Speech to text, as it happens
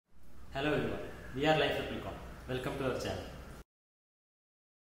Hello everyone, we are Life Replicon. Welcome to our channel.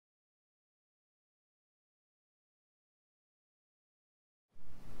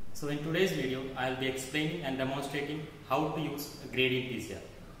 So in today's video, I will be explaining and demonstrating how to use a gradient PCR.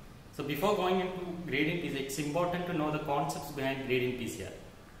 So before going into gradient PCR, it's important to know the concepts behind gradient PCR.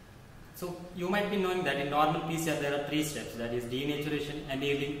 So you might be knowing that in normal PCR there are three steps, that is denaturation,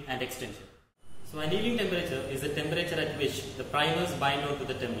 annealing and extension. So annealing temperature is the temperature at which the primers bind onto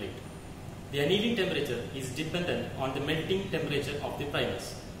the template. The annealing temperature is dependent on the melting temperature of the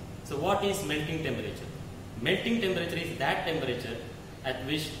primers. So what is melting temperature? Melting temperature is that temperature at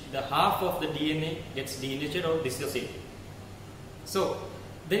which the half of the DNA gets denatured or dissociated. So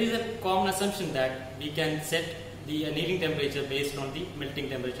there is a common assumption that we can set the annealing temperature based on the melting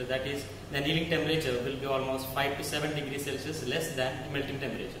temperature. That is, the annealing temperature will be almost 5 to 7 degrees Celsius less than the melting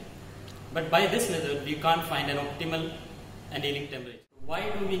temperature. But by this method, we can't find an optimal annealing temperature. Why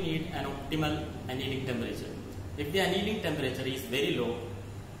do we need an optimal annealing temperature? If the annealing temperature is very low,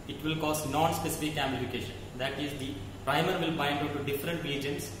 it will cause non-specific amplification. That is, the primer will bind to different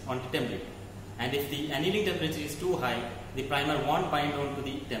regions on the template. And if the annealing temperature is too high, the primer won't bind onto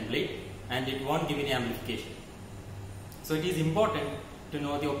the template and it won't give any amplification. So it is important to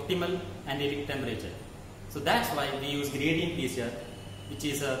know the optimal annealing temperature. So that's why we use gradient PCR, which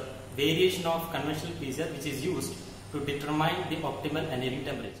is a variation of conventional PCR which is used to determine the optimal annealing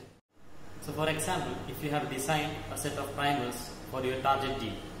temperature. So for example, if you have designed a set of primers for your target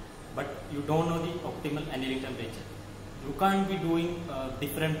gene, but you don't know the optimal annealing temperature, you can't be doing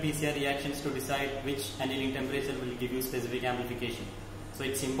different PCR reactions to decide which annealing temperature will give you specific amplification. So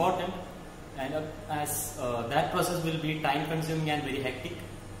it's important, and as that process will be time consuming and very hectic,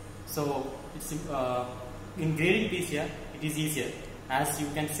 so it's in gradient PCR it is easier, as you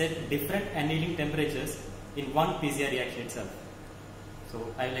can set different annealing temperatures in one PCR reaction itself.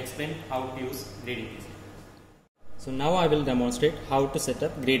 So I will explain how to use gradient PCR. So now I will demonstrate how to set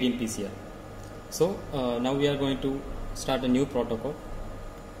up gradient PCR. So now we are going to start a new protocol.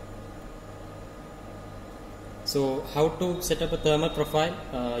 So how to set up a thermal profile,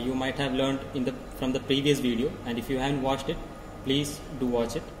 you might have learned from the previous video, and if you haven't watched it, please do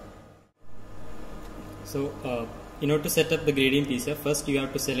watch it. So in order to set up the gradient PCR, first you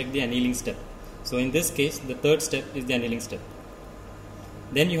have to select the annealing step. So in this case, the third step is the annealing step.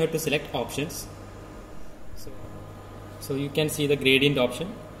 Then you have to select options. So you can see the gradient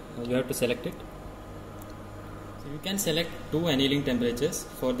option, you have to select it. So you can select two annealing temperatures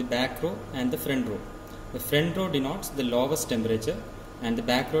for the back row and the front row. The front row denotes the lowest temperature and the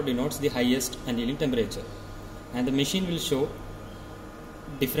back row denotes the highest annealing temperature. And the machine will show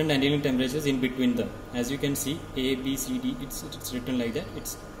different annealing temperatures in between them. As you can see, A, B, C, D, it's written like that.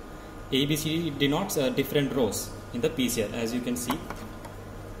 It's A, B, C, D, it denotes different rows in the PCR. As you can see,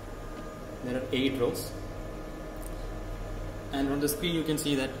 there are 8 rows. And on the screen you can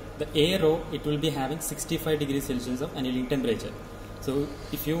see that the A row, it will be having 65 degrees Celsius of annealing temperature. So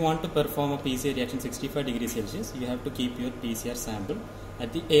if you want to perform a PCR reaction 65 degrees Celsius, you have to keep your PCR sample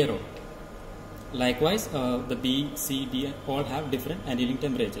at the A row. Likewise, the B, C, D all have different annealing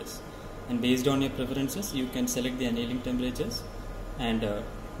temperatures. And based on your preferences, you can select the annealing temperatures and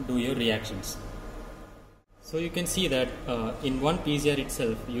do your reactions. So you can see that in one PCR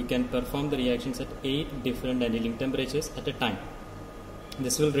itself, you can perform the reactions at 8 different annealing temperatures at a time.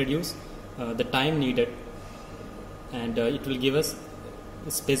 This will reduce the time needed, and it will give us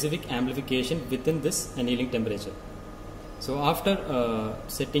a specific amplification within this annealing temperature. So after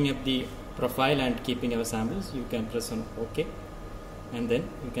setting up the profile and keeping our samples, you can press on OK, and then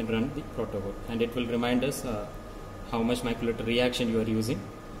you can run the protocol, and it will remind us how much molecular reaction you are using.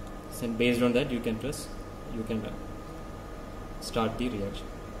 And based on that, you can start the reaction.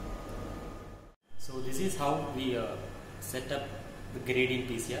 So this is how we set up the gradient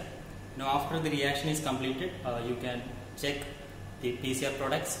PCR. Now after the reaction is completed, you can check the PCR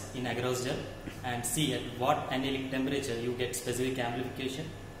products in agarose gel and see at what annealing temperature you get specific amplification,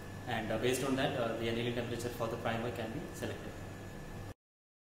 and based on that the annealing temperature for the primer can be selected.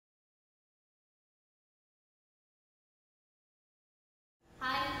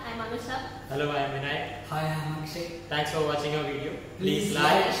 Hello, I am Vinayak. Hi, I am Akshay. Thanks for watching our video. Please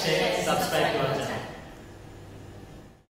like, share, subscribe to our channel.